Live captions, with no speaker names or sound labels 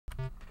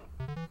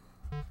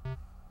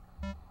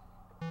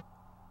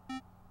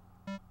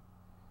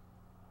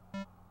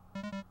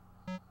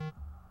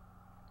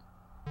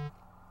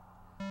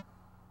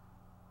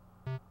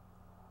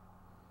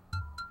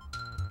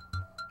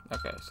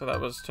Okay, so that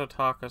was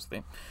Totaka's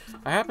theme.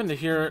 I happened to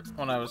hear it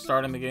when I was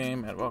starting the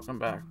game, and welcome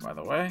back, by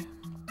the way.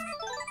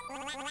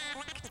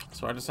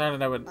 So I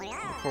decided I would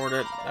record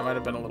it. I might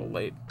have been a little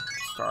late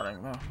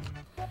starting, though.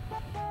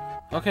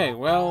 Okay,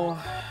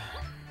 well...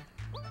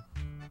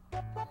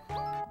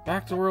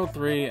 back to World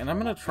 3, and I'm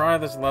gonna try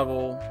this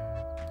level.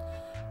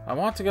 I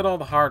want to get all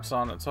the hearts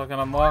on it, so I can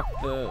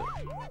unlock the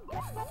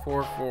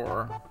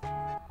 4-4.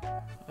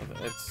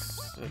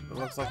 It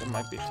looks like it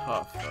might be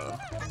tough, though.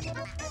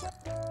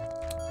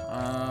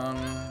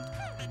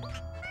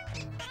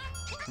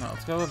 No,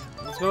 let's go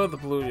with the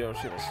blue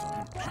Yoshi this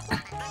time.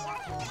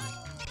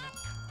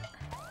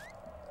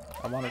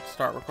 I wanted to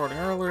start recording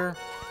earlier.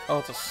 Oh,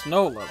 it's a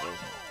snow level.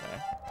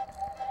 Okay.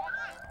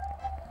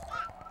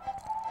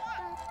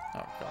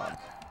 Oh god.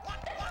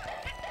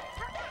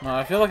 No,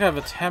 I feel like I've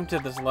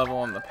attempted this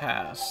level in the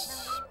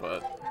past,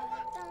 but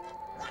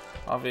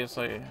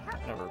obviously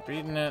I've never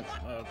beaten it.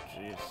 Oh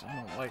jeez, I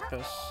don't like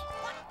this.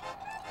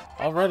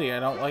 Already, I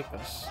don't like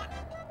this.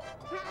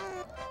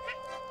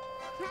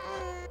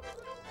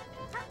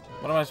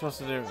 What am I supposed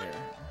to do here?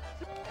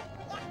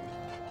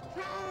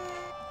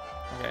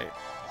 Okay.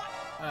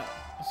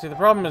 See, the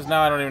problem is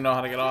now I don't even know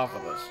how to get off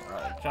of this.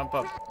 Alright, jump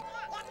up.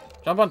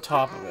 Jump on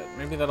top of it.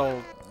 Maybe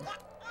that'll...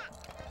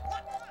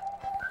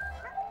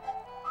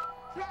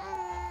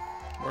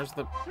 Where's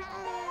the...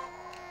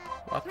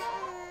 What?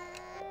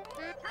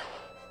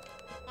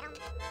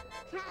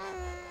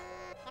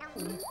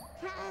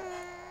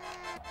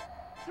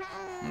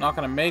 I'm not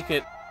gonna make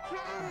it.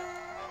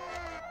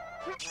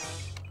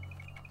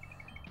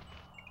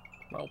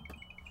 Well.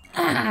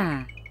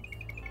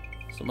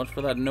 So much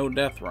for that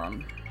no-death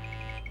run.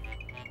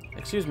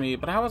 Excuse me,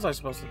 but how was I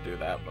supposed to do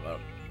that without...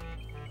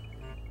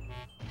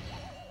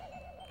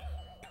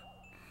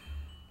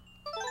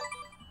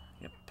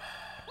 Yep.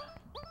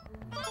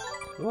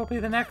 Who will be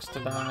the next to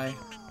die?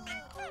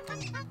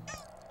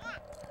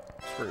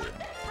 Screw you.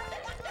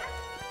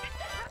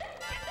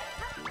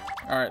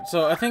 Alright,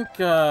 so I think,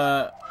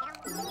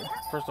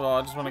 first of all,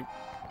 I just want to...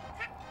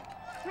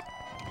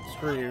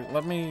 Screw you.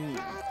 Let me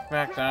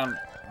back down.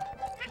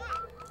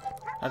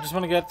 I just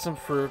want to get some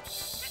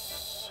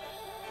fruits.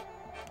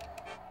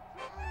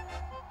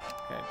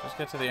 Okay, just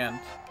get to the end.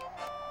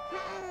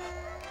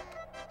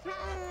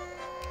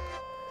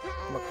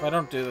 Look, if I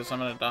don't do this, I'm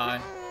gonna die.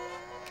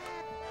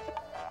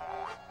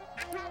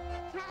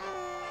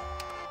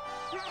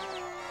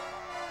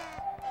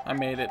 I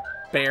made it.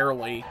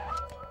 Barely.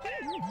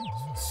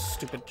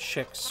 Stupid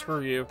chick.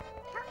 Screw you.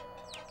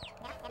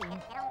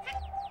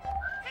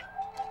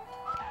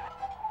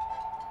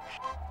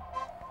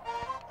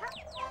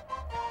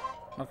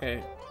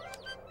 Okay.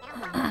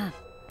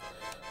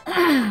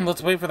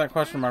 Let's wait for that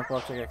question mark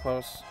block to get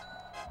close.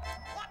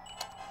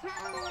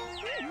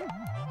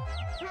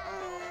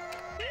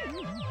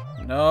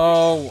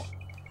 No!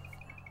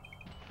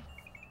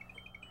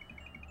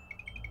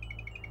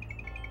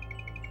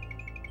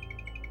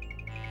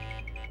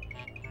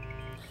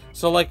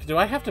 So, like, do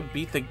I have to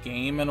beat the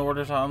game in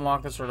order to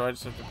unlock this, or do I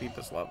just have to beat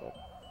this level?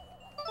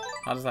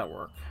 How does that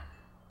work?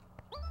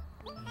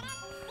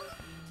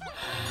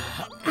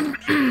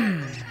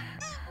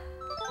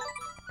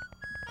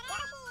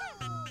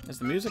 Is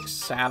the music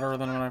sadder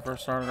than when I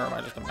first started, or am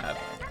I just imagining?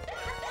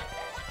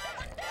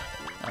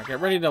 Alright,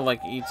 get ready to,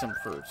 like, eat some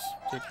fruits.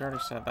 Dude, you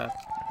already said that.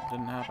 It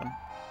didn't happen.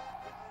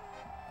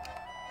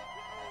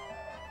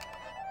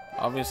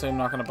 Obviously, I'm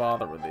not going to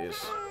bother with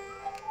these.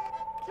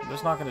 I'm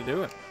just not going to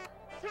do it.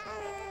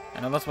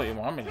 I know that's what you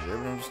want me to do,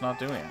 but I'm just not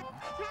doing it.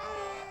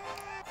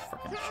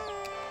 Frickin'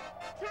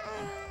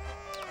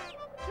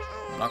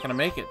 I'm not going to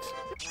make it.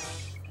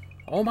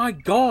 Oh my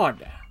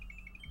god!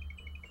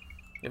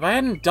 If I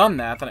hadn't done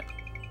that, then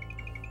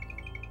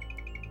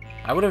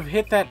I would have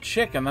hit that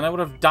chick, and then I would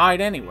have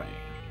died anyway.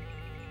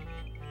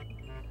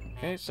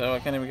 Okay, so I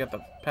can't even get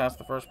past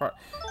the first part.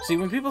 See,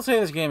 when people say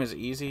this game is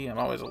easy, I'm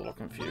always a little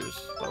confused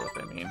by what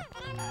they mean.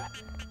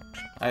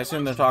 I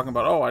assume they're talking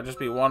about, oh, I just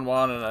beat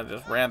 1-1 and I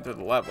just ran through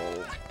the level.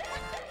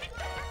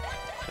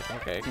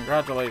 Okay,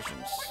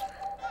 congratulations.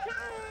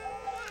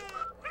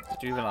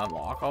 Did you even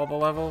unlock all the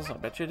levels? I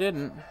bet you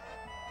didn't.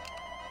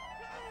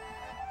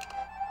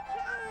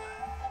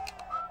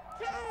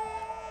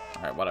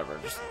 Alright, whatever.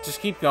 Just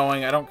keep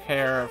going. I don't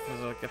care if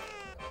there's like a...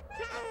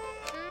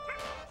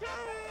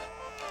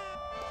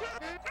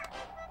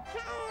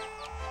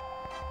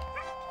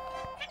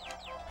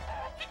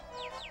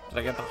 Did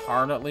I get the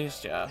heart at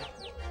least? Yeah.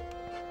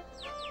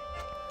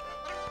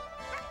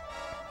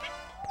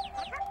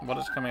 What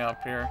is coming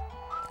up here?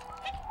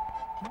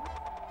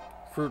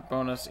 Fruit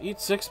bonus. Eat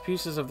 6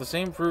 pieces of the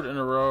same fruit in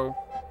a row,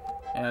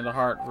 and a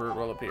heart fruit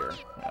will appear.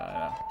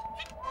 Yeah,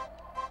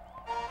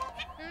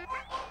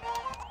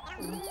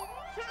 I know.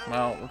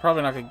 Well, we're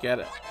probably not gonna get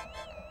it.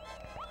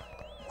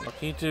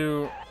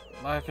 Lakitu,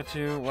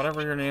 Lakitu,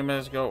 whatever your name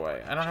is, go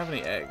away. I don't have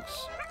any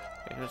eggs.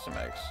 Okay, here's some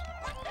eggs.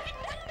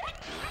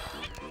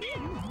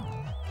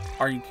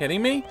 Are you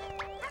kidding me?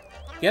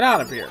 Get out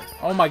of here.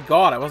 Oh my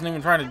god, I wasn't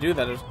even trying to do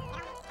that. It was...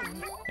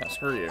 Yeah,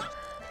 screw you.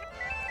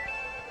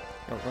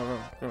 Go, go, go,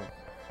 go.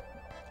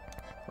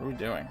 What are we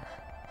doing?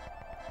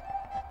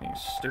 Being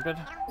stupid?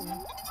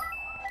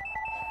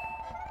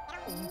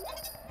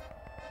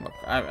 Look,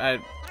 I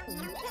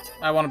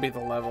want to beat the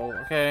level,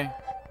 okay?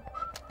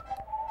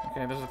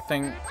 Okay, there's a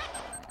thing.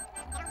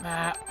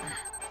 Ah.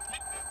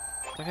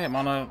 Okay, I'm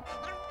on a...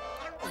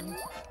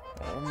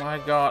 Oh my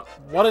god.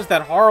 What is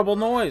that horrible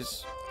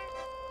noise?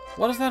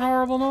 What is that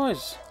horrible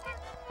noise?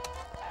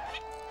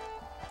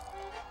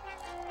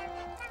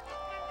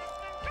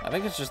 I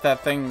think it's just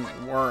that thing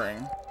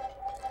whirring.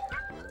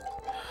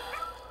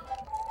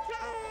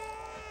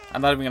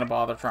 I'm not even gonna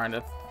bother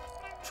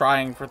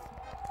trying for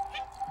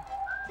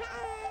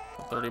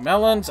 30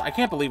 melons. I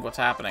can't believe what's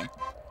happening.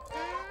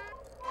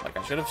 Like,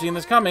 I should have seen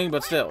this coming,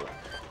 but still.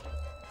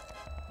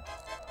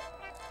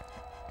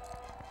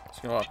 Let's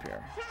go up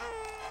here.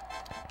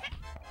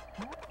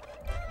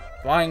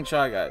 Flying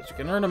Shy Guys. You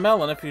can earn a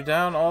melon if you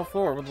down all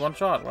 4 with 1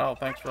 shot. Well,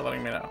 thanks for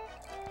letting me know.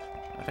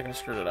 I think I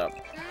screwed it up.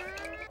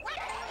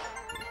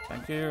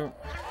 Thank you.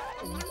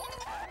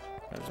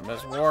 There's a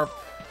miss warp.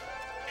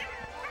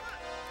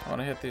 I want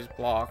to hit these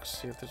blocks,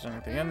 see if there's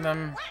anything in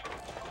them.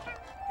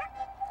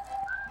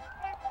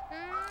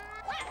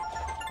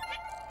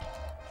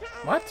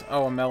 What?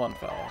 Oh, a melon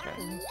fell. Okay.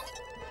 And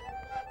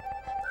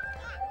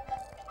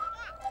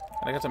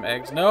I got some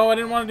eggs. No, I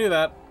didn't want to do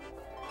that.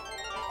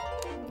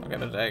 Okay,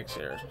 there's eggs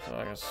here, so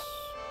I guess...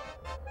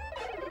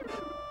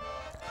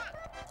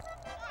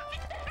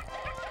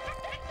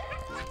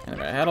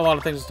 Anyway, I had a lot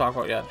of things to talk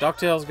about. Yeah,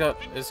 DuckTales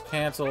is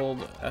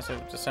canceled as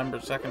of December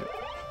 2nd.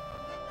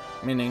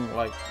 Meaning,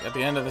 like, at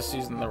the end of the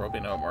season, there will be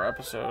no more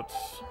episodes.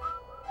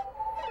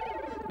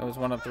 It was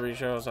one of 3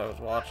 shows I was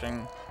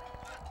watching.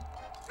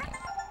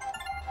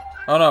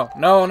 Oh, no.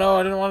 No, no,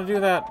 I didn't want to do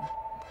that.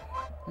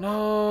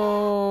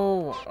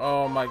 No.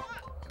 Oh, my...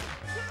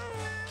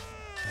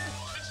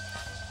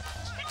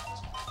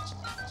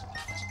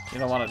 You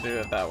don't want to do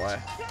it that way.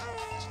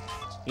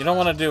 You don't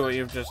want to do what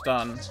you've just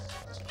done.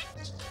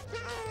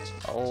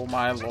 Oh,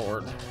 my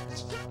lord.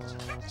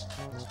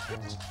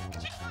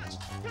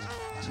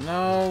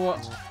 No.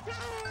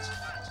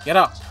 Get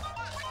up.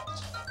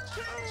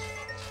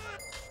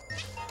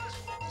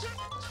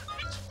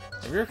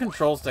 If your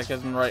control stick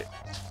isn't right...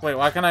 Wait,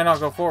 why can I not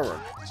go forward?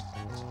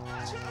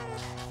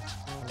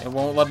 It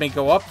won't let me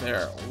go up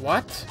there.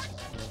 What?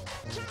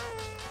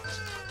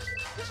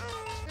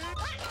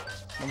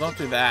 Well, don't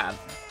do that.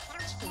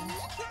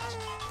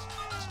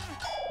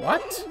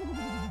 What?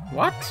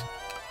 What?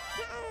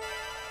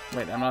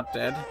 Wait, I'm not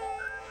dead.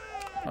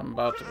 I'm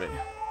about to be.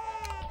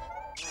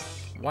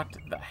 What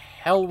the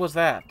hell was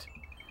that?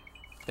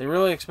 They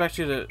really expect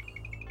you to...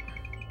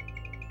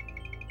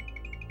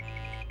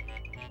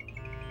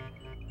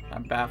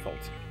 I'm baffled.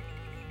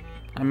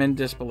 I'm in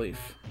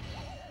disbelief.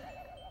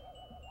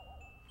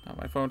 Oh,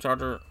 my phone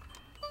charger...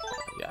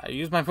 Yeah, I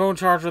used my phone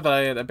charger that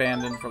I had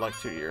abandoned for like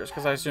 2 years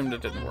because I assumed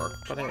it didn't work.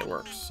 But hey, it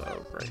works,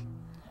 so great.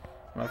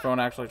 My phone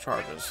actually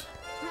charges.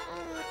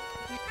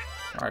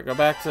 Alright, go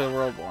back to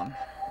World 1.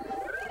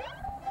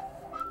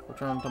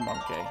 Return to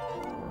Monkey.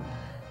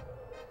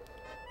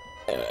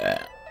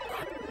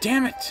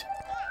 Damn it!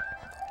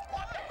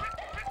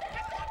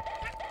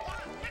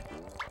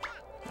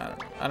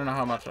 I don't know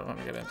how much I want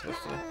to get into this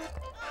today.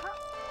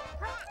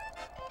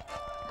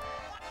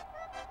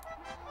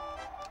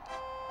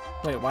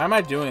 Wait, why am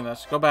I doing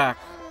this? Go back.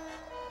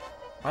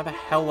 Why the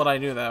hell would I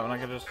do that when I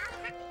could just...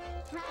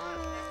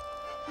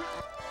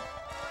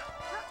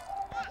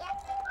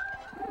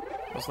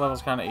 This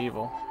level's kind of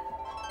evil.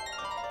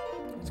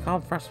 It's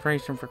called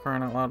frustration, for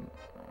crying out loud.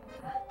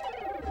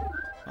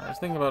 I was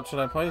thinking about, should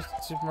I play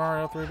Super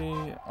Mario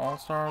 3D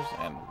All-Stars?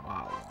 And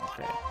wow,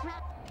 okay.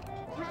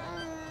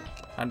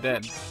 I'm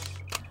dead.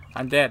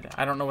 I'm dead.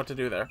 I don't know what to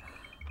do there.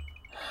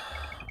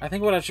 I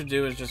think what I should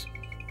do is just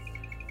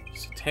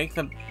take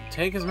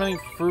as many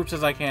fruits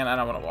as I can. I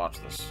don't want to watch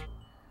this.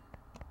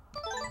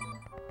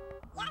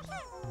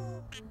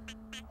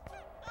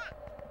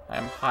 I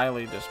am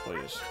highly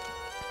displeased.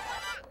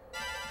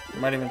 You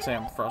might even say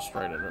I'm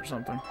frustrated or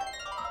something.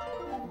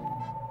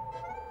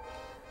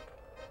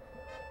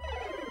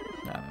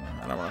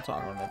 I don't want to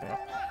talk about anything else.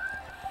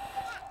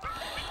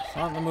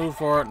 Not in the mood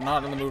for it.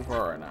 Not in the mood for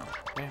it right now.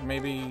 Okay,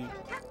 maybe...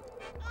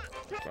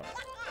 Okay.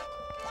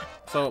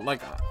 So,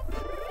 like,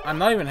 I'm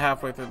not even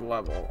halfway through the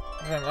level.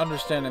 If I'm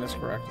understanding this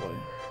correctly.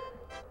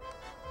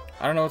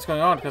 I don't know what's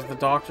going on because the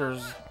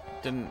doctors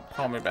didn't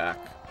call me back.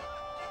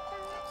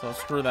 So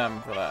screw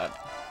them for that.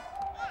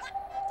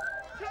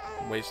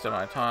 Wasted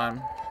my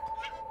time.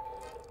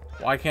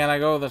 Why can't I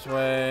go this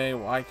way?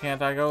 Why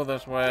can't I go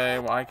this way?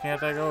 Why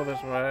can't I go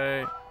this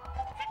way?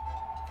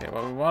 Okay,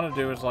 what we want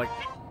to do is like...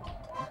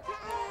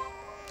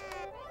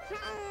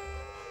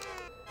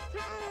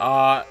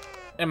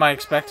 Am I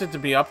expected to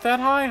be up that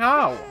high?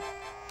 How?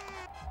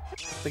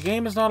 The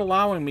game is not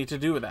allowing me to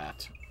do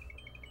that.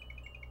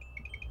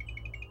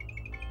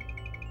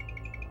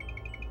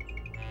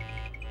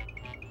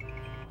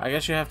 I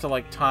guess you have to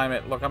like time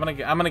it. Look, I'm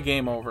gonna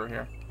game over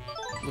here.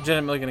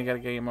 Legitimately gonna get a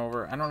game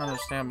over. I don't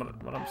understand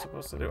what I'm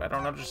supposed to do. I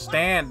don't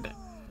understand.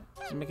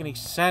 Doesn't make any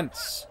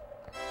sense.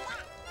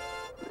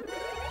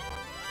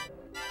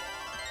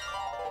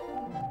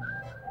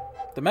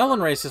 The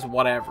melon race is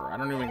whatever. I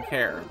don't even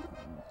care.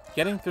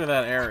 Getting through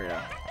that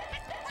area.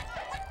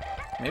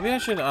 Maybe I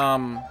should,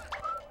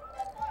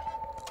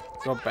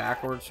 go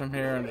backwards from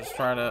here and just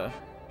try to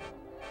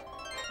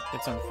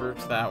get some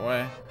fruits that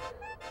way.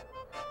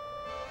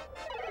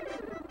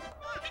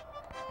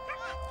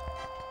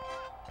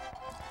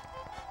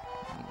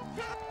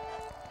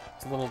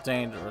 It's a little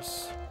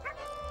dangerous.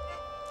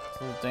 It's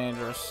a little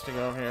dangerous to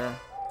go here.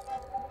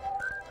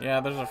 Yeah,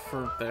 there's a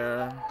fruit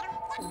there.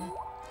 Do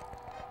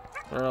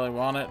I really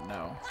want it?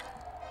 No.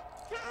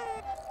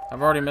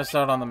 I've already missed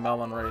out on the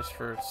melon race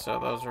fruits, so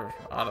those are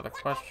out of the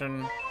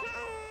question.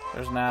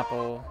 There's an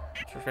apple.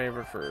 What's your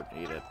favorite fruit?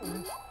 Eat it.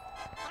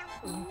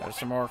 There's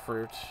some more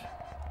fruit.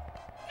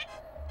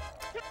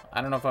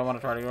 I don't know if I want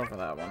to try to go for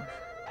that one.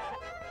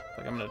 I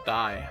think I'm gonna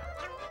die.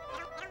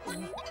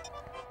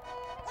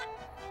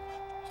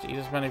 Just eat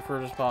as many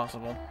fruit as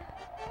possible.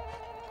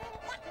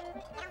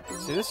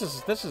 See, this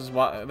is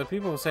why the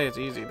people who say it's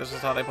easy. This is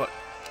how they put.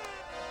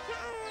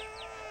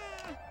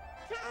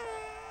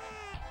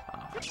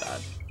 Ah,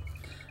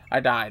 I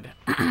died.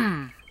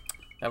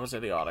 That was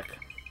idiotic.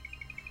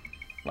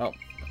 Well,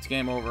 it's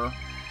game over.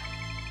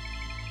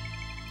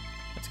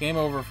 It's game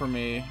over for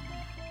me.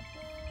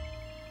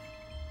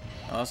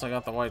 Unless I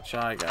got the white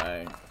shy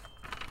guy.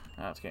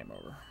 That's game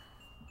over.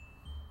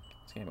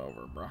 It's game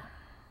over, bro.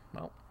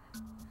 Well,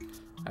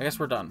 I guess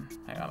we're done.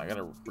 Hang on, I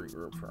gotta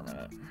regroup for a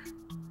minute.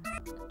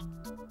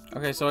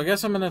 Okay, so I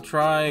guess I'm gonna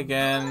try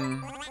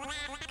again.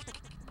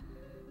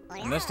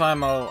 And this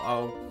time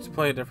I'll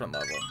play a different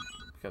level.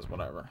 Because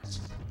whatever.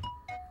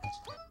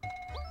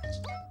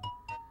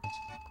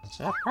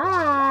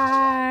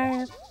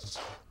 Surprise!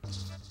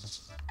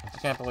 I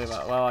can't believe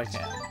that. Well, I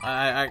can.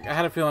 I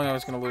had a feeling I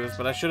was gonna lose,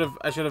 but I should have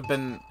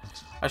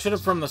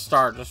from the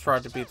start just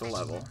tried to beat the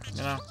level,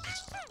 you know?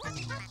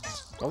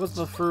 What was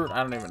the fruit?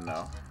 I don't even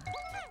know.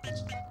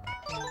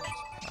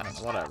 I don't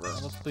know, whatever.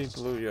 Let's be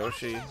blue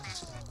Yoshi.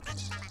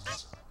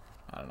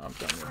 I don't know, I'm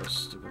done with this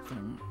stupid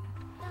thing.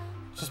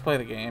 Let's just play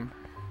the game.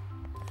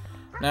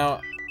 Now,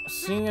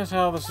 seeing as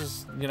how this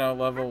is, you know,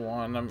 level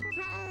 1,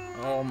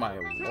 oh my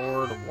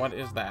lord, what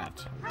is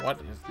that? What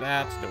is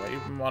that? Do I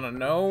even want to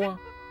know?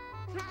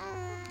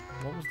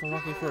 What was the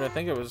lucky fruit? I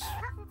think it was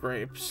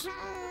grapes.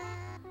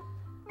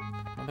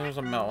 Oh, there's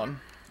a melon.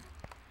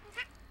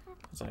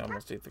 I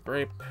almost ate the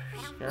grape.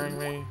 You're scaring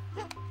me.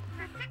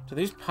 Do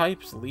these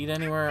pipes lead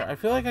anywhere? I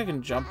feel like I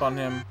can jump on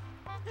him,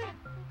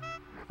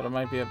 but it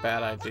might be a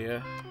bad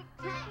idea.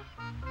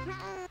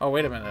 Oh,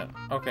 wait a minute.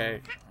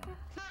 Okay.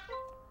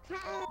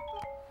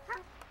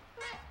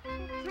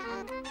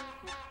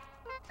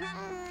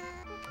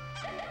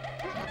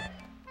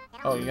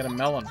 Oh, you get a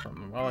melon from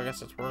them. Well, I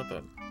guess it's worth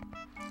it.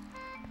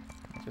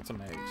 Let's get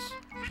some eggs.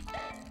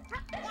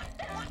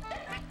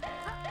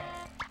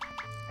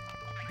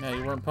 Yeah,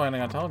 you weren't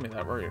planning on telling me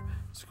that, were you?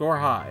 Score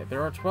high.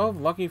 There are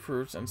 12 lucky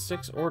fruits and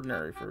 6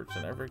 ordinary fruits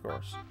in every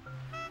course.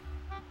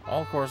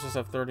 All courses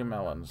have 30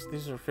 melons.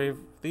 These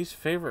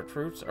favorite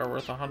fruits are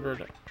worth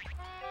 100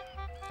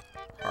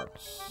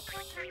 hearts.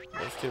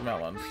 There's 2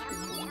 melons.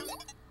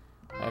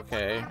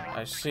 Okay,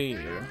 I see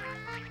you.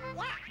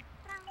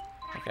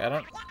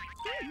 Okay,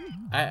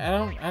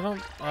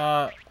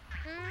 I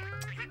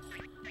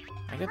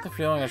get the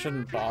feeling I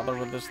shouldn't bother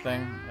with this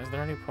thing. Is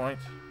there any point?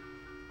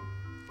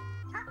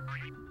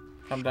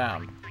 Come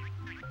down.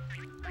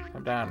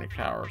 Come down, you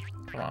coward.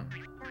 Come on.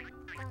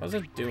 What is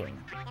it doing?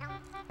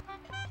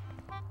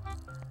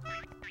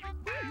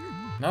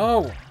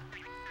 No!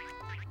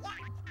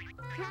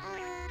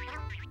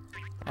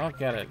 I don't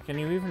get it. Can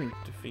you even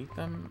defeat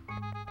them?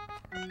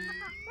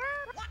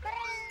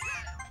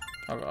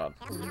 Oh god.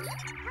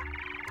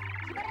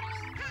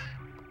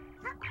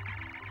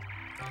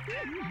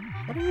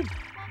 What are you...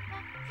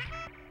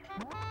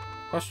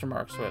 Question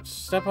mark switch.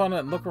 Step on it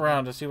and look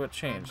around to see what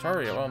changed.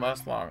 Hurry, it won't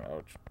last long.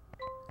 Ouch.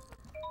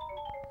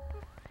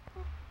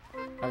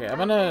 Okay, I'm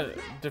gonna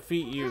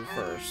defeat you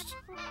first.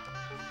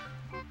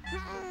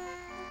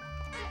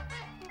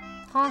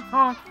 Honk,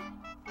 honk.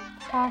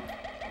 Honk.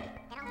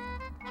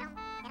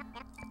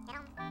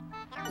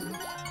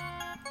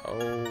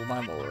 Oh,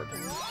 my lord.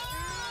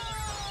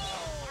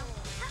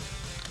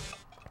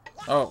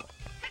 Oh.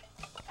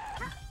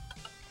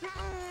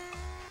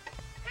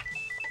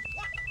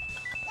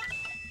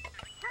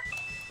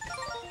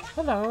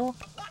 Hello.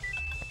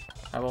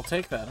 I will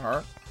take that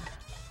heart.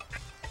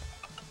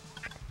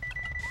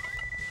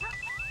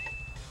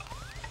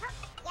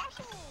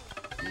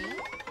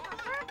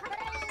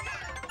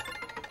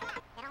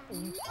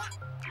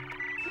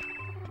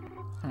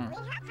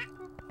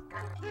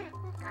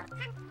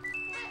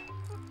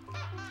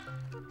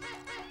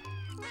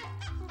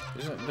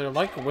 They're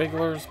like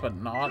wigglers, but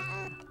not.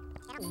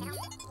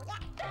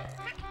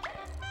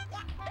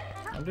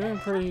 I'm doing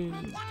pretty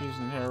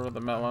decent here with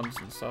the melons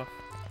and stuff.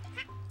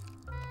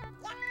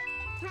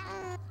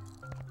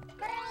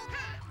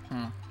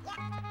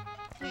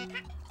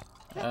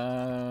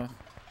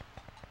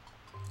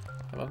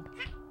 Hello?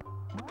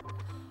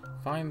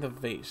 Find the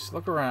vase.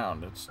 Look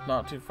around. It's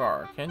not too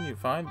far. Can you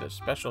find this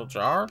special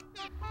jar?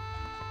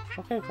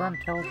 Okay,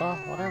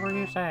 Gruntilda, whatever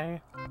you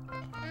say.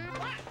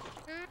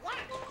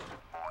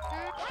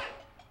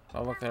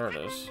 Oh, look, there it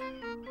is.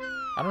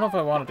 I don't know if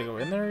I wanted to go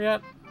in there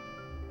yet,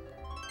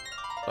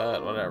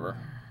 but whatever.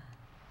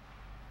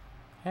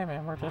 Hey,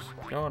 man, we're just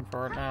going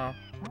for it now.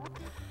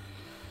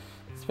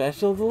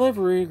 Special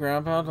delivery,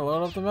 Grandpa, to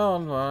load up the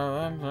melon.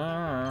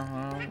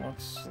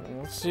 Let's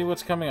see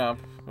what's coming up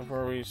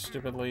before we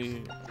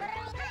stupidly.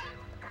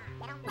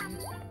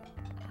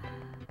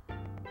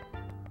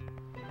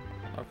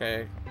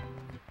 Okay.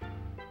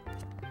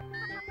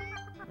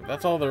 If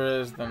that's all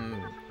there is,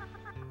 then.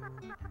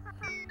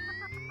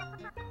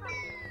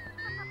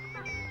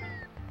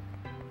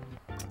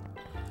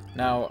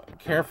 Now,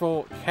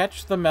 careful.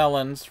 Catch the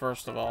melons,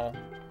 first of all.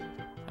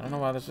 I don't know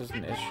why this is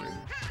an issue.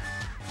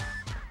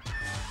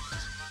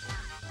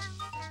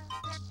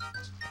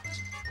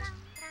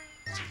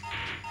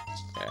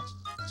 Okay.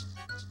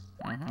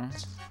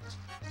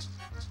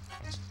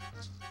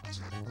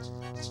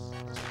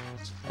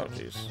 Oh,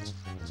 jeez.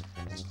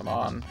 Come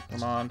on.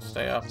 Come on.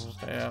 Stay up.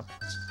 Stay up.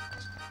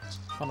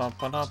 I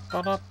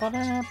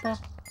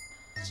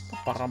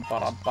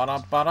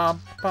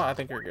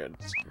think you're good.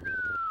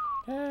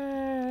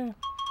 Yay! I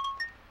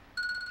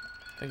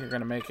think you're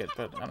gonna make it,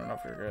 but I don't know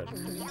if you're good.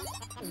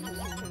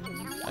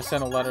 I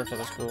sent a letter to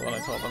the school and I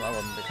told them I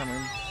wouldn't be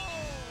coming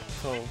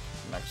until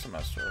next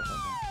semester or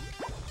something.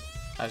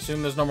 I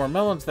assume there's no more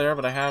melons there,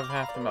 but I have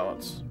half the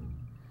melons.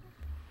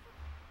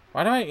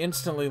 Why do I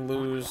instantly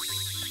lose?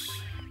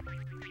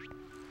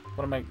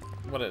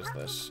 What is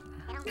this?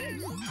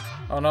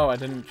 Oh no, I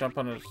didn't jump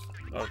on his.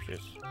 Oh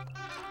jeez.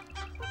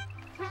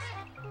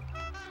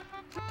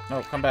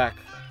 No, come back.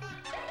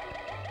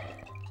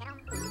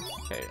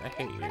 Okay, I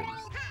hate you.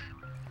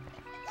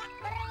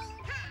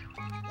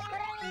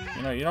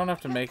 You know, you don't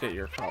have to make it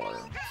your color.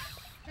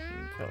 You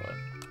can kill it.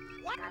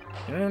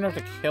 You don't even have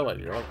to kill it.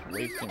 You're like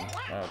wasting.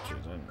 Oh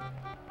jeez.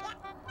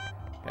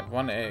 I have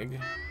one egg.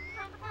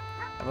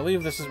 I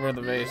believe this is where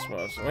the vase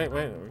was. Wait, we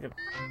could.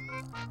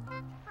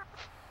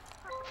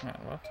 Yeah,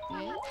 what?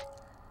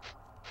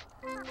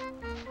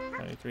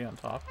 23 on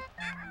top.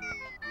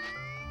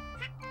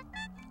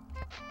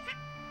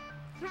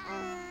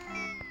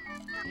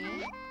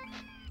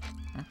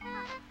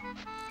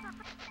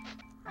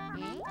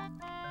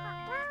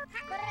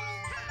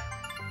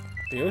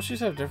 The Yoshis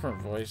have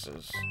different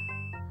voices.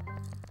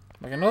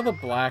 Like, I know the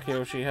black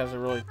Yoshi has a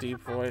really deep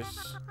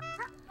voice.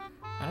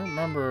 I don't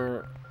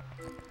remember.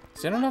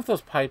 See, I don't know if those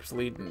pipes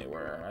lead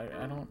anywhere.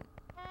 I don't.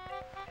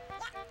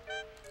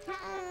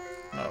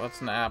 No,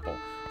 that's an apple.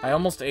 I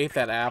almost ate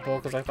that apple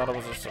because I thought it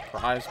was a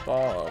surprise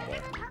ball. Oh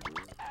boy.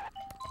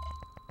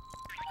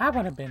 I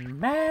would have been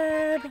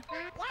mad.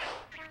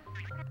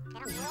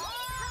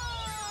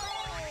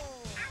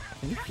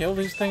 Can you kill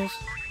these things?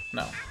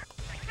 No.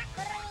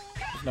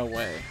 There's no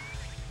way.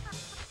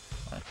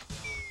 What?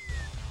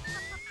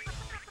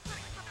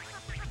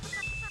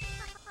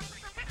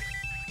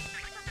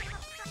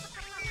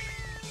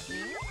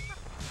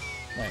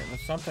 Wait,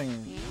 there's something.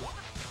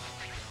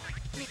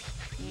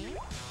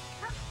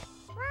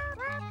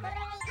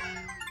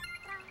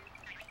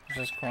 It's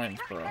just coins,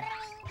 bro.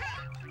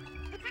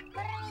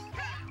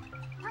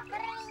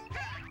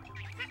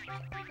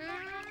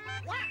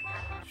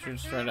 Shoot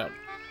straight up.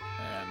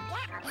 And...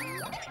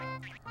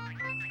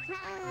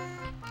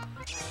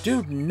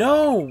 Dude,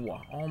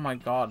 no! Oh my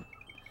god.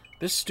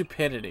 This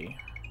stupidity.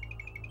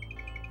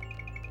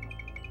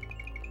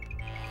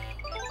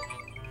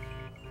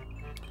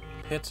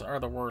 Pits are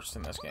the worst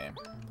in this game.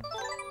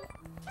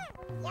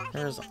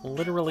 There's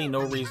literally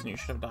no reason you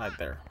should have died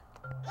there.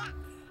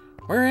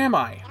 Where am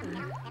I?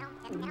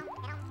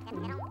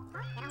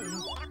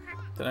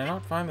 Did I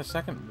not find the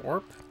second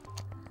warp?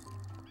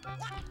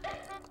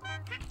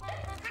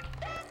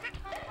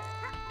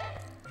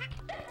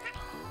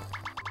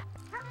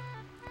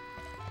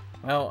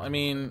 Well, I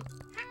mean,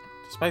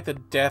 despite the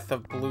death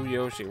of Blue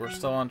Yoshi, we're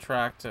still on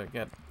track to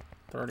get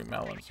 30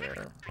 melons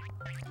here.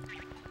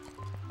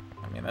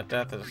 I mean, that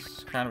death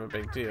is kind of a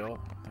big deal.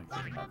 Thank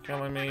you for not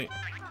killing me.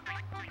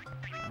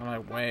 Out of my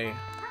way.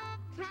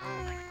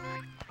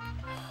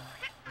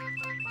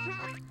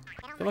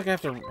 I feel like I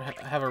have to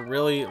have a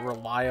really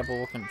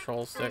reliable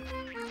control stick.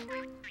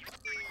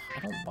 I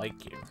don't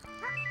like you.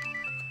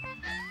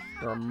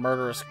 You're a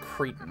murderous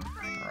cretin.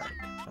 Alright.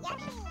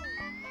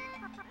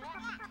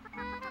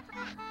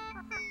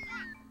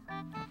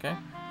 Okay.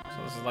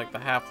 So this is like the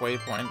halfway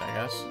point, I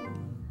guess.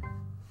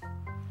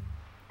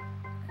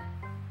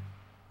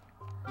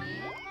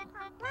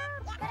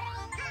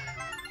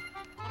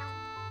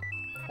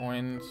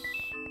 Coins.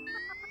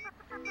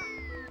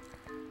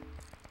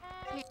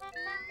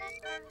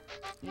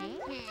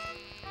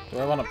 Do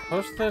I want to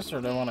push this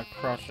or do I want to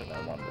crush it,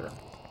 I wonder?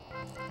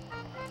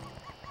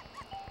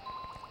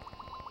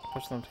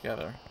 Push them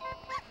together.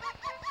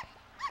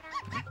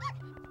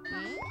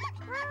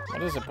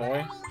 What is it,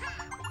 boy?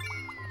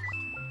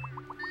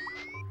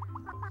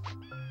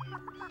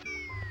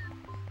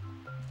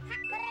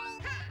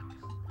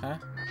 Huh?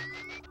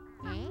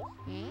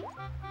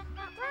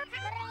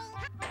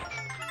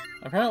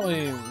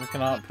 Apparently, we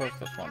cannot push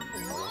this one.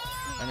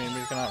 I mean,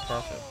 we cannot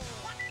crush it.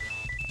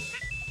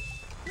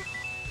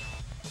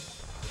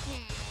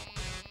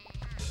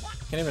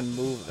 Can't even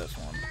move this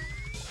one.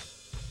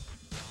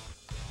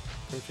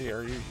 Poochie,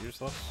 are you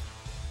useless?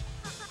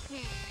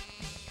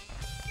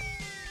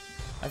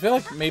 I feel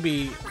like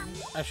maybe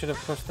I should have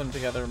pushed them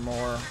together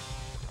more.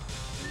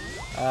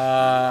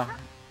 I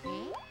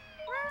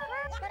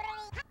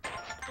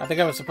think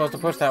I was supposed to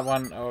push that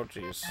one. Oh,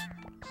 jeez.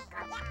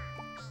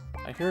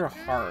 I hear a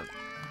heart.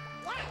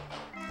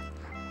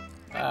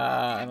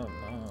 I don't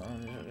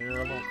know. You're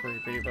a little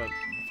creepy, but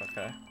it's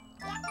okay.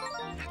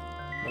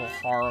 A little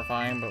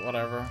horrifying, but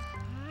whatever.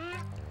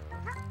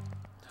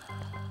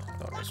 I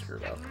thought I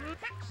screwed up.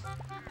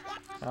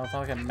 Well, it's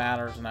not like it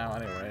matters now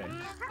anyway.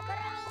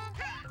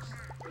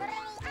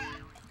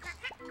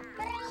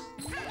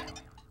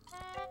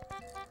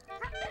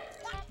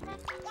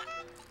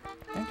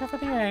 Thank you for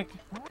the egg.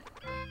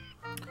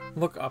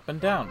 Look up and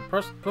down.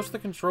 Push the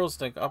control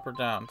stick up or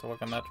down to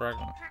look in that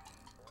direction.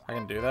 I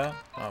can do that?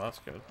 Oh, that's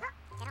good.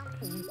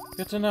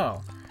 Good to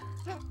know.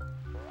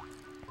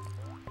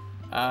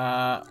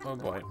 Oh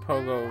boy.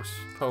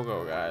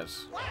 Pogo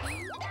guys.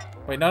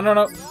 Wait, no. Oh,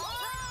 jeez.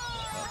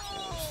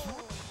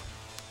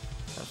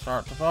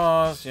 Start to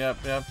pause. Yep.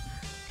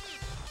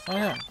 Oh,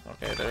 yeah.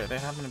 Okay, they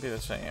happen to be the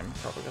same.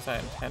 Probably because I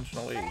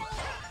intentionally...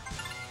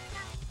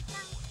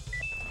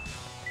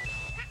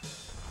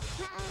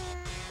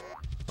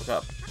 Look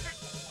up.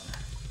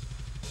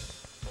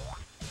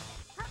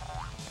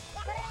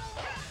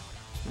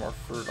 More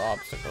fruit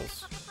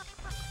obstacles.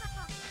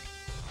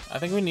 I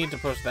think we need to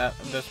push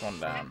this one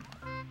down.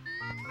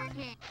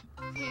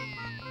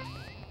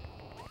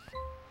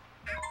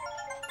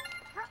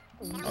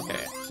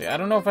 Okay, see, I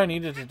don't know if I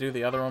needed to do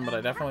the other one, but I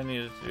definitely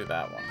needed to do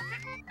that one.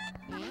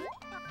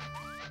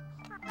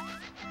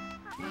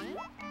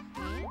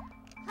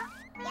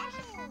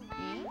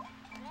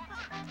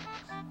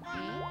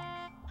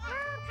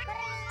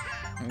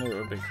 I knew it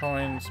would be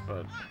coins,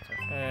 but it's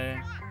okay.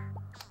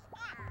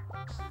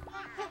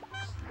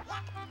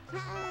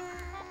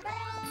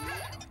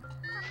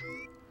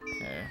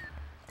 Okay.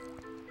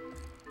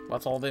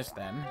 What's all this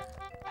then?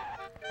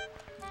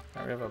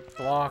 Now we have a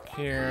block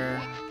here.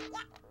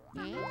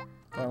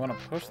 Do I want to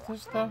push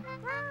this though?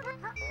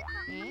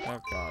 Oh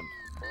god.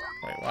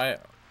 Wait, why?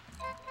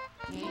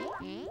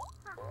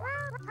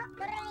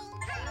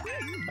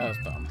 That was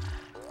dumb.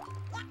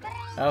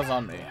 That was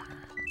on me.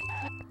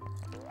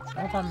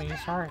 That was on me.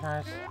 Sorry,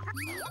 guys.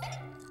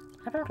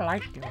 I don't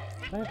like you.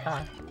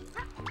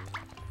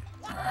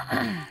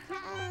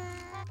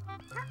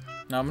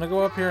 Now I'm gonna go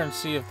up here and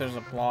see if there's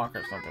a block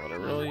or something, but I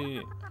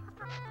really...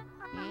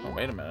 Oh,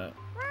 wait a minute.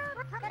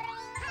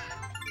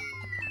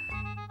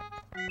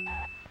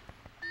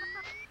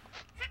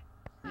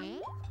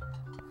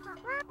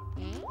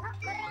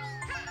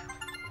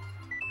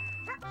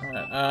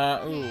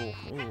 Alright, ooh.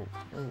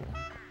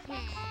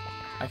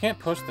 I can't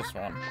push this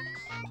one.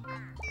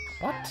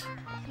 What?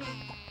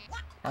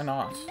 Why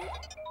not?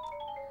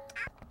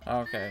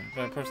 Okay,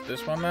 do I push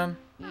this one then?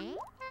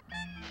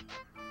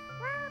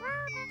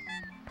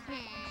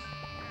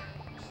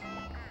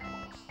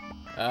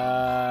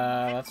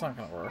 That's not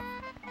gonna work.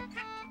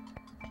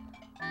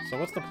 So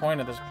what's the point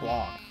of this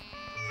block?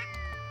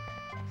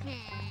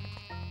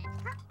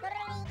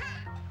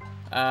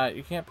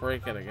 You can't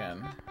break it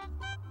again.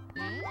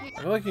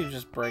 I feel like you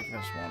just break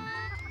this one.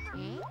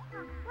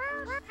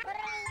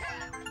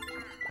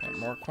 Okay,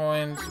 more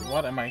coins.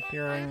 What am I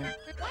hearing?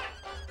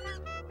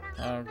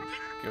 Oh,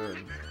 good.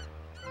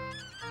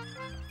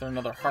 Is there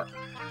another heart?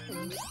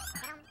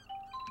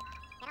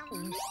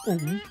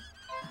 Look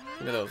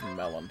at those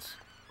melons.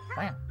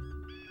 Wow.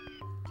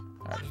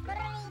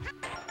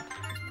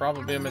 It's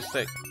probably a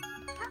mistake.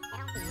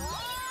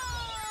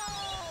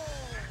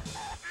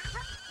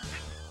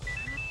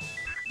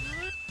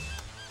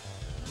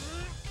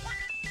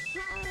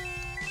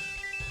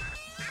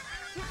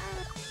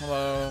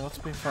 Hello, let's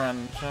be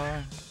friends, shall we?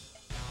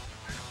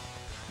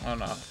 Oh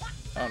no.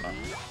 Oh no.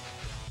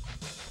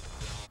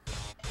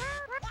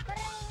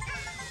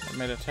 I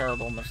made a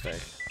terrible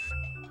mistake.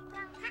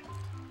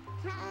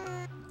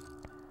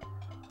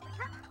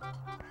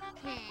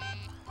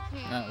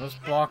 No, this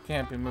block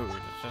can't be moved.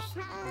 It's just...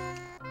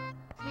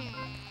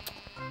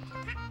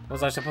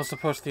 Was I supposed to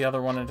push the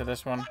other one into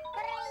this one?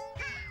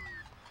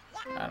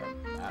 I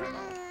don't know.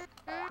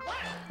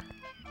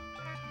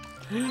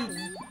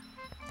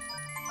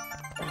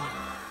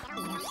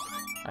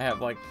 I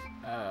have like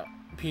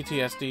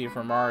PTSD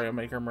from Mario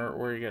Maker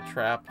where you get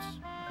trapped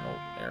in an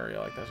area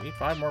like this. Eat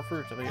 5 more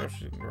fruits. I think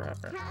Yoshi can grab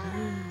it.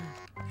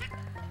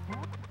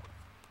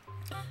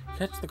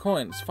 Catch the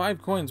coins. 5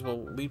 coins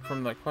will leap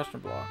from the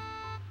question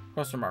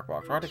mark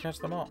block. Try to catch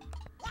them all.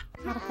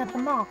 Gotta catch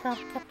them all.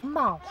 Gotta catch them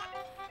all.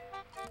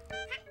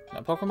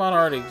 Now, Pokemon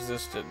already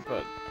existed,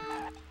 but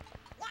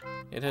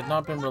it had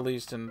not been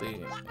released in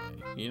the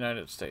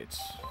United States.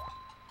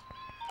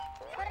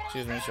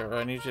 Excuse me, sir.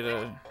 I need you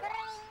to...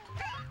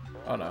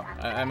 Oh no,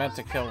 I meant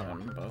to kill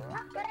him, but...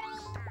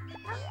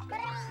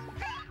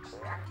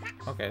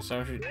 Okay,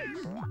 so I should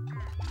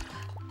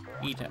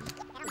eat him.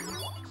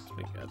 That's what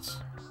he gets.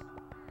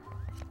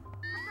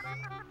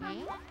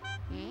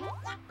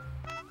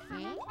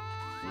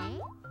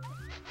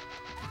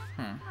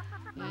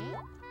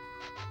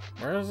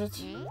 Where is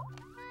it?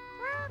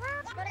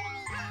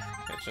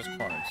 It's just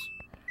coins.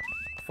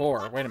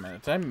 4. Wait a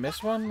minute. Did I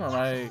miss one? Or am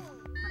I...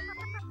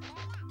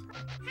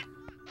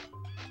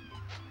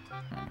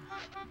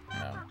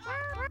 No.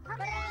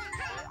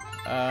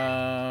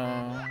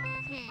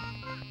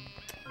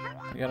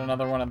 We got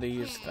another one of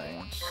these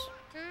things.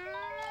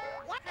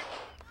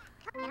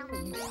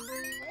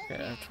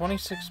 Okay,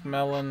 26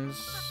 melons.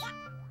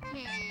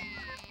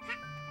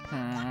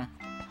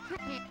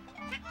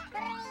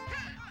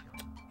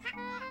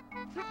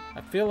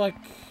 I feel like...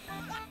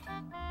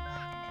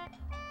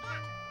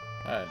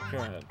 Alright, go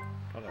ahead.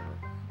 Whatever.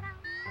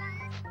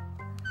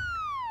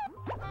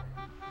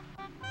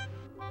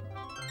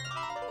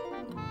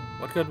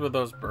 What good were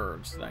those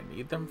birds? Did I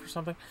need them for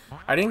something?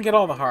 I didn't get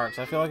all the hearts.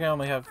 I feel like I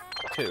only have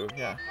 2.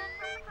 Yeah.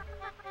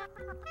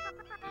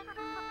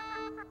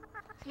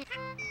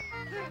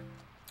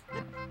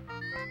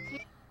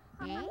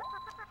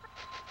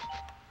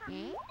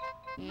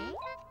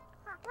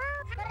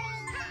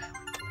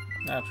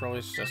 Naturally,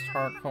 it's just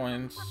heart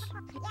coins.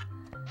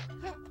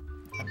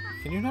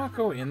 Can you not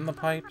go in the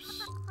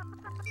pipes?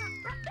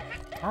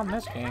 Not in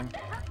this game.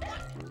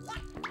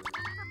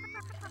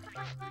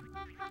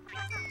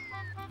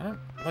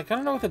 I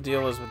don't know what the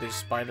deal is with these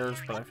spiders,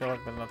 but I feel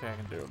like there's nothing I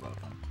can do about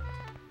them.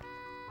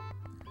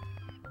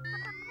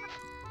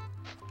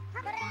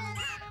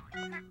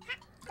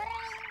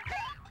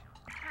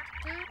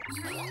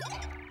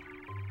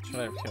 Should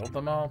I have killed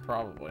them all?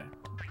 Probably.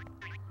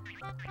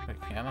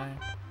 Wait, can I?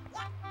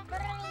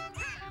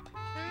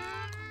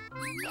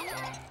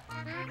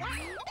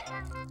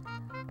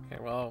 Okay,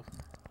 well...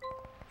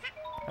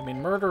 I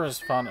mean, murder is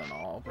fun and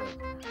all, but...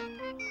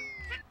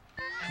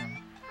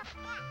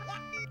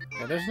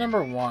 Okay, there's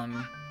number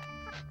 1.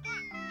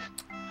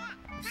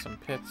 There's some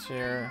pits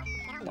here.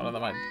 One of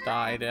them I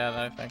died at,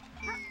 I think.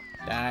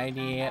 Died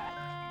yet.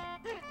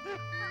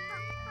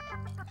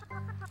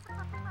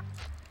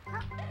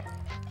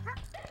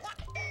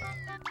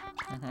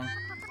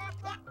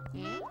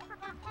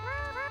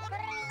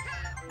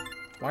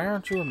 Why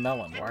aren't you a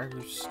melon? Why are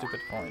you stupid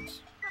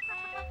coins?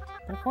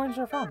 Your coins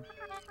are fun.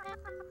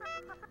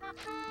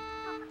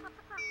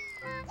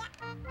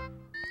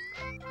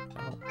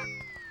 Oh.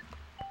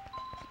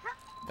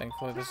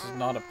 Thankfully, this is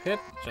not a pit,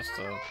 just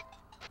a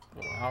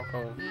little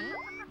alcove.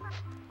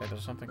 Okay,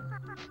 there's something.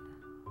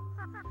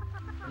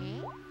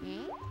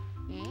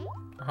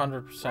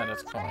 100%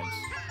 it's coins.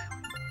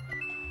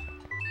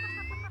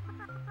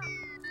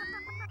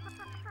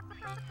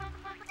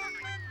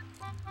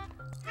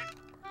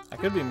 I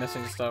could be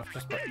missing stuff,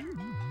 just but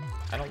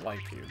I don't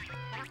like you.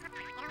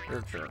 You're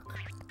a jerk.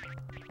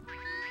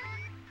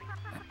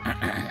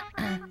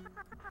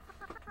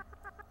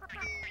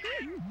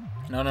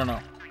 No, no, no.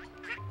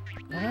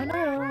 No, no,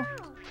 no.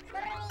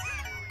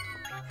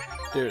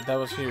 Dude, that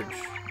was huge.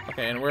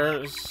 Okay, and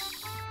where's...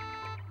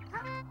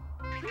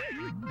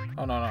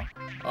 Oh, no, no.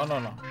 Oh, no,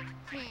 no.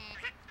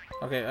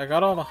 Okay, I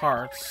got all the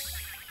hearts.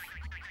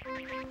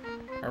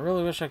 I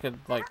really wish I could,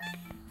 like,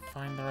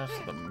 find the rest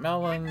of the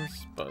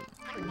melons, but...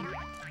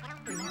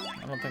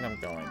 I don't think I'm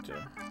going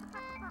to.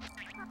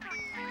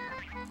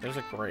 There's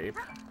a grape.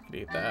 I could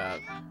eat that.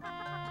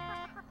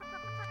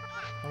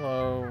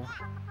 Hello.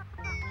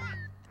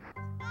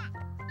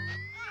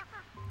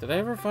 Did I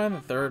ever find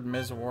the 3rd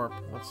Ms. Warp?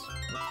 Let's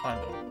find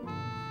it.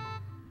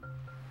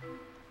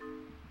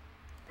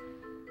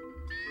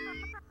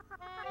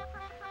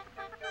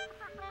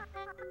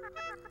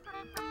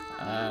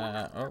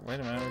 Oh, wait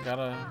a minute, we got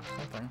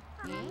something.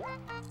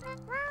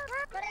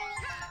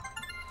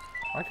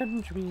 Why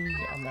couldn't you be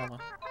a melon?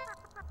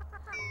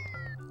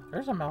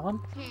 There's a melon.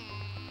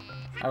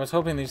 I was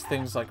hoping these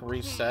things, like,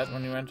 reset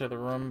when you enter the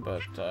room,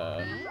 but,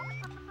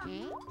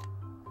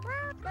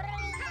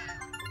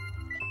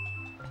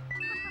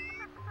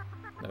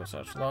 no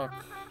such luck.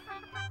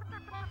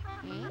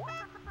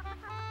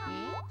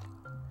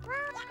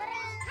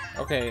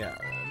 Okay,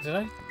 did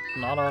I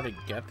not already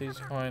get these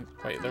coins?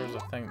 Wait, there was a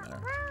thing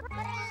there.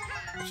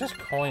 It's just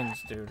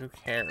coins, dude. Who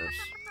cares?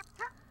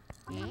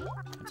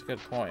 That's a good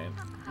point.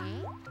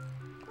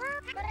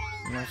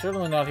 And I'm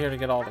certainly not here to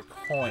get all the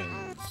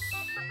coins.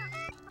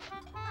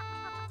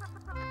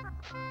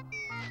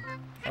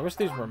 I wish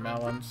these were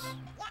melons.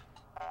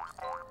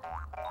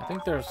 I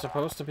think they're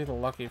supposed to be the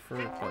lucky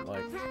fruit, but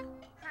like...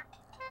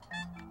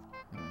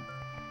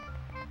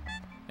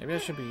 Maybe I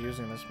should be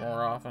using this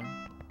more often.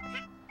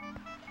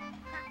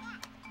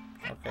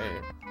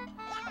 Okay.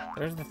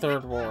 There's the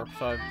 3rd warp,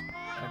 so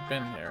I've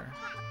been here.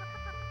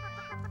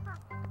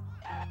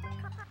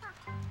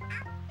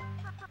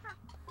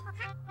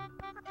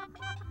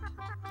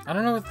 I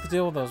don't know what the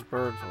deal with those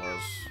birds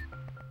was.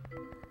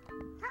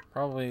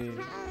 Probably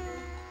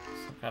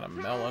some kind of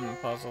melon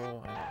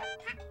puzzle.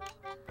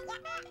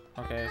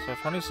 Okay, so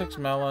 26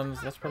 melons.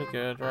 That's pretty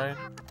good, right?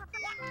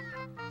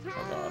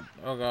 Oh god.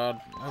 Oh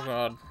god. Oh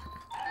god.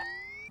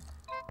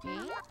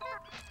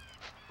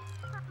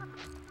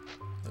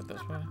 Is it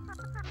this way?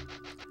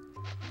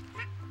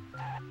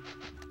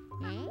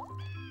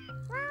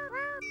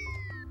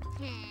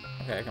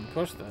 Okay, I can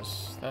push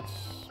this. That's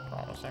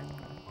promising.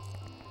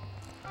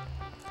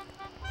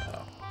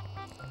 Oh.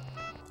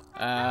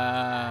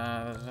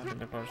 There's nothing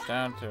to push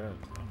down to it,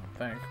 I don't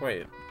think.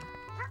 Wait.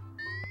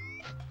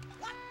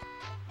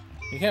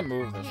 You can't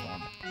move this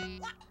one.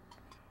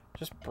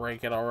 Just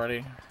break it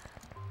already.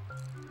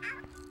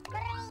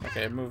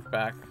 Okay, move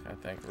back, I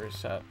think.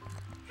 Reset.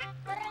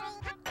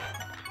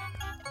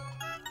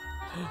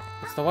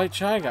 It's the white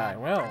shy guy.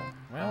 Well.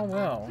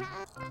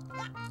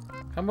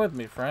 Come with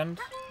me, friend.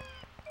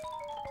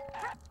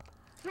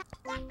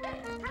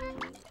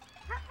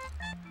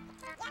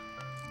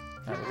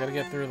 Alright, we gotta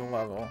get through the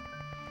level.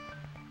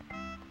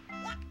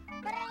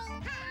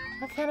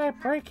 How can I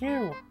break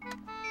you?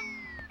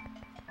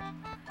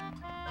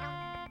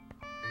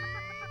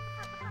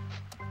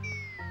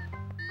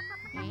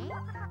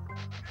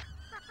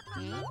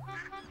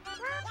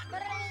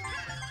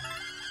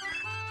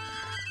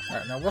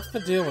 Alright, now what's the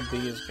deal with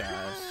these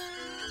guys?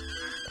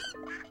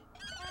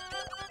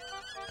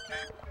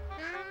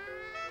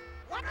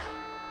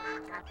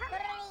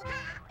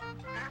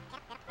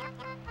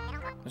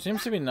 There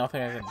seems to be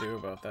nothing I can do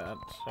about that,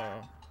 so...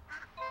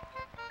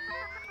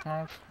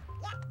 Honk.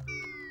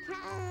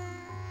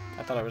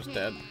 I thought I was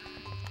dead.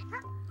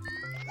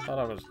 Thought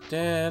I was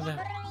dead.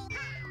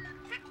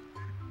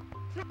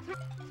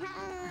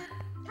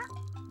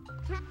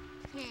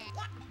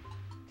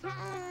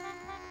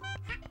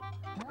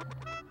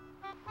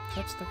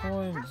 Catch the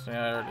coins.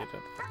 Yeah, I already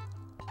did.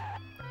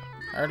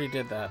 I already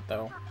did that,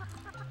 though.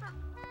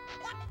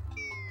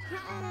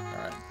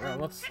 Alright, well,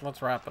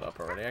 let's wrap it up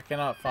already. I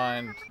cannot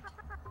find...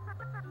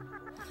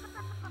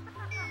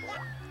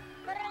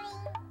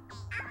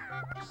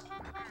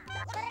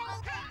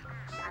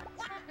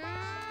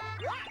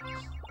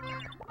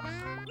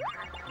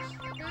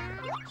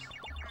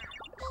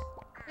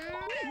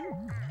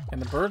 Can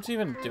the birds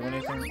even do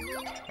anything?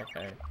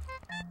 Okay.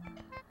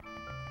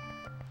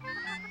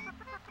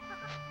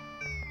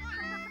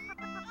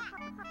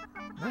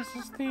 This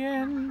is the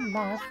end,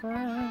 my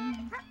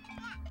friend.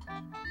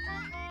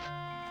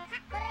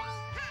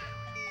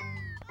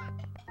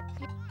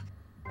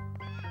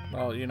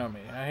 Well, you know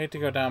me. I hate to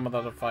go down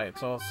without a fight,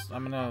 so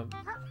I'm gonna...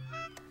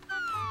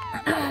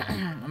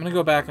 I'm gonna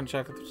go back and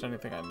check if there's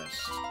anything I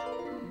missed.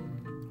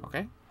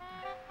 Okay?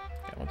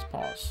 Okay, let's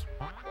pause.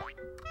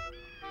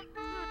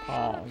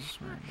 Pause.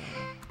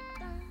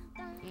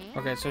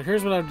 Okay, so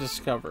here's what I've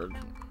discovered.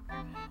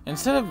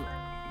 Instead of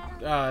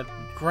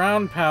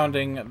ground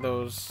pounding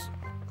those...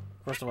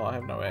 First of all, I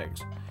have no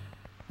eggs.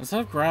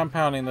 Instead of ground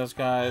pounding those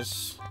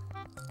guys...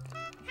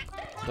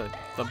 The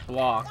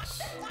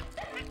blocks...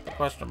 The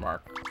question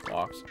mark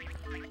blocks.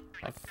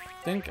 I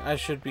think I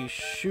should be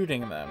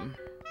shooting them.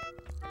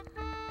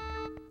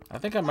 I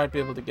think I might be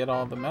able to get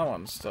all the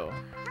melons still.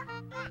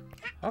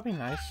 That'd be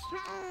nice.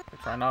 I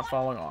try not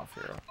falling off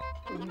here.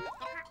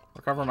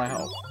 Recover my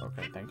health.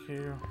 Okay, thank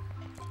you.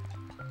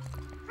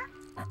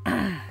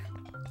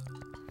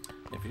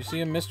 If you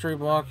see a mystery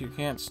block you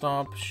can't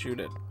stop, shoot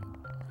it.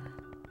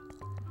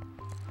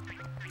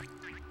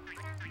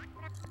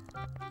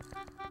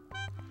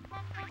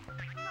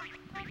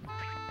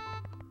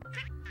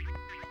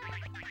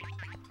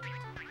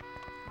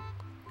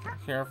 Be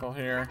careful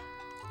here.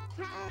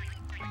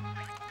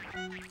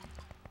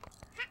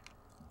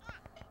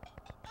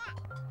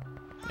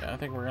 Yeah, I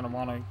think we're gonna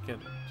want to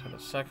get to the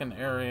second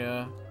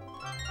area.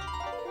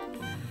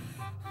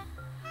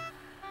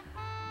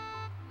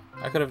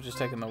 I could have just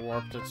taken the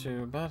warp to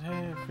 2, but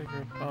hey, I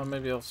figured, oh,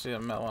 maybe I'll see a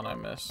melon I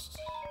missed.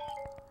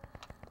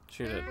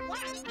 Shoot it.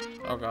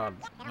 Oh god.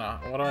 No,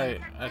 what do I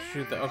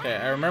shoot the... Okay,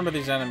 I remember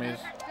these enemies.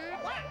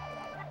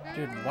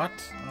 Dude, what?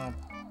 Oh,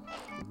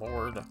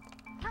 Lord.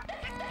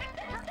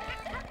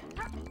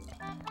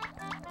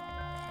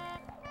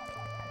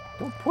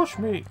 Don't push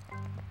me!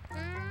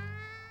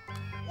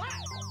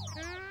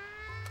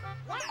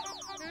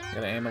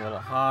 Gotta aim a little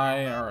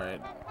high,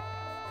 alright.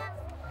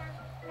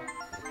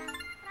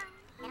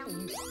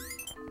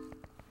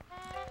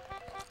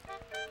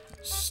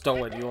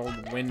 Stole it, you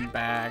old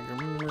windbag.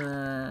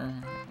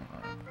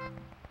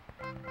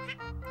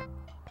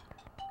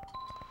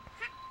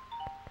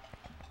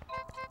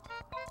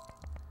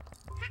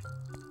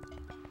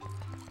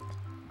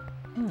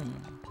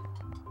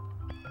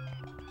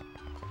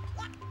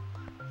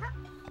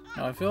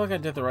 Now, I feel like I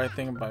did the right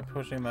thing by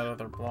pushing that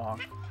other block.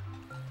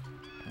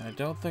 And I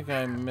don't think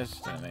I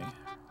missed any.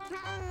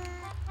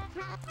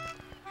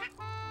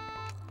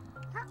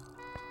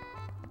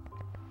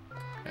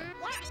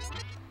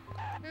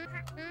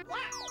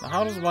 Now,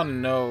 how does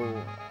one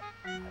know?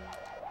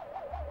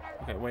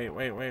 Okay, wait.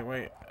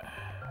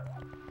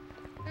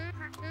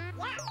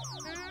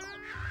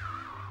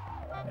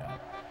 Yeah.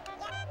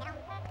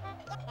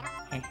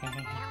 Okay,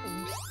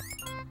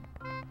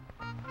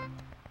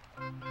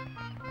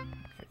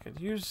 could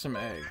use some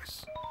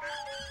eggs.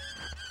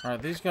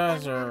 Alright, these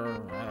guys are...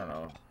 I don't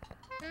know.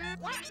 Oh,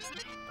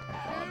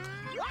 God.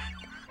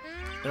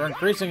 They're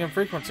increasing in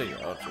frequency.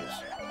 Oh,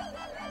 jeez.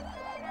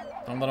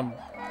 Don't let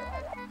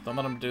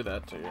them do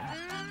that to you.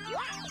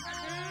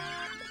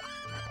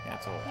 Yeah,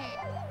 cancel.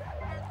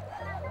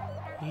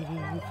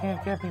 You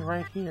can't get me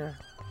right here.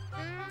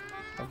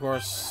 Of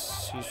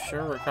course, he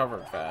sure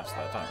recovered fast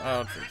that time.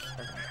 Oh, jeez.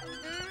 Okay.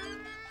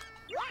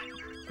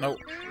 Nope.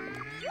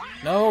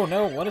 No,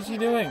 no, what is he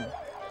doing?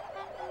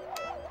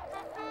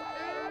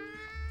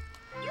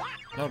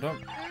 No,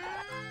 don't.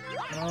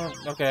 No,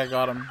 okay, I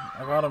got him.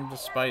 I got him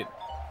despite.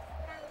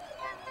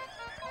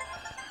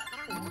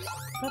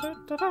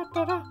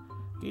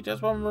 He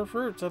just want more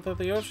fruit so that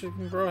the Yoshi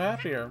can grow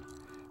happier.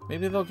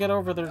 Maybe they'll get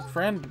over their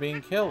friend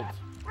being killed.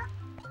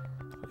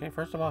 Okay,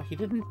 first of all, he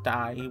didn't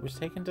die. He was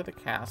taken to the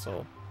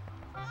castle.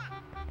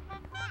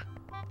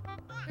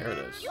 Here it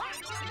is.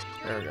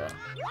 There we go.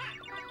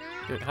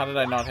 Dude, how did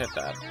I not hit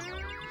that?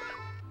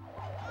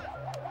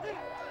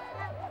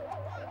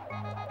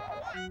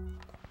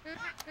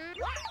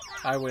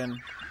 I win.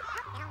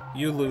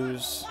 You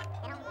lose.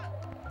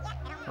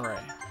 Hooray.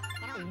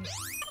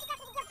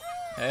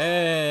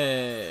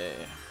 Hey!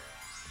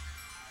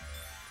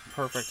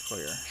 Perfect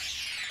clear.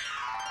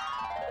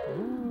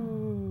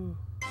 Ooh.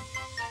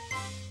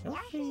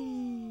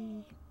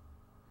 Yoshi!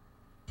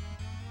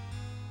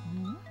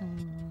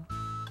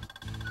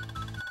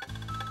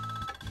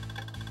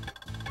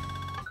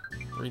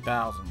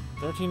 3,000.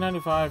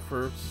 1395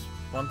 fruits.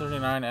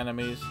 139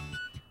 enemies.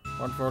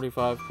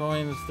 145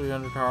 coins.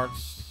 300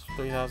 hearts.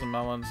 3,000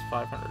 melons.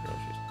 500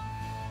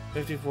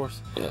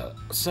 Yoshis.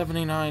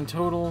 79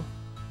 total.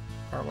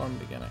 Part 1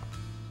 beginning.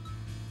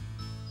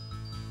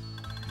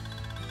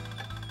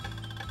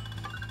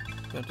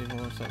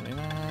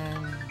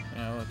 5479.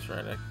 Yeah, let's try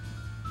it.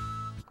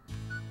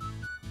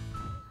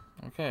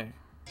 Okay.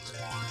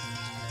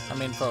 I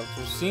mean, folks,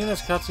 we've seen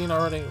this cutscene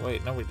already.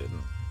 Wait, no, we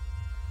didn't.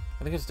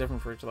 I think it's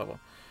different for each level.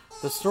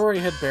 The story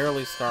had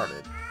barely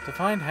started. To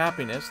find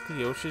happiness, the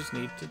Yoshis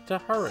needed to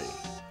hurry.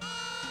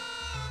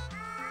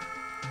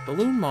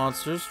 Balloon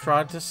monsters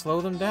tried to slow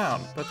them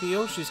down, but the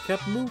Yoshis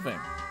kept moving.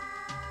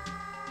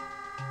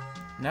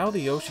 Now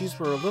the Yoshis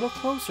were a little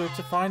closer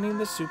to finding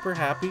the super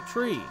happy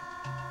tree.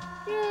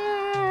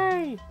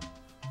 Yay!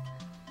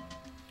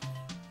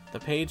 The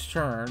page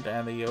turned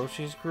and the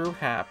Yoshis grew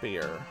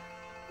happier.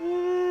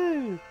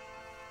 Woo!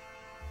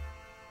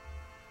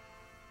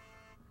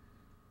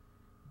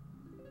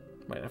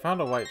 Wait, I found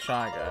a white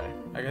shy guy.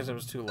 I guess it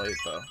was too late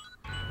though.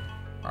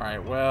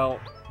 Alright, well...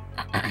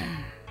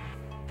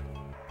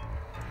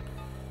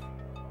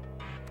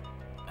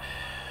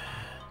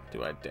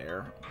 Do I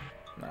dare?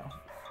 No.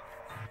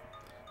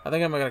 I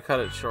think I'm gonna cut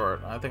it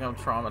short. I think I'm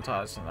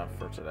traumatized enough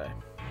for today.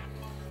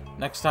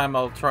 Next time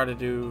I'll try to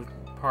do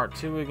part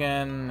 2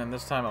 again, and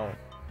this time I'll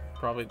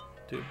probably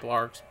do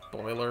Blark's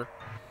Boiler.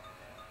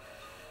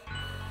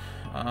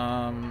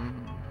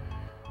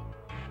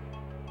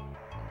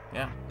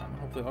 Yeah,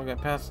 hopefully I'll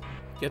get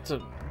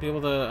to be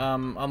able to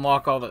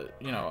unlock all the,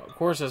 you know,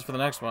 courses for the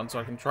next one, so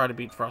I can try to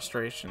beat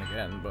Frustration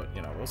again. But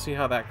you know, we'll see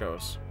how that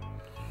goes.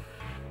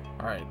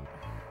 All right,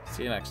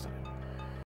 see you next time.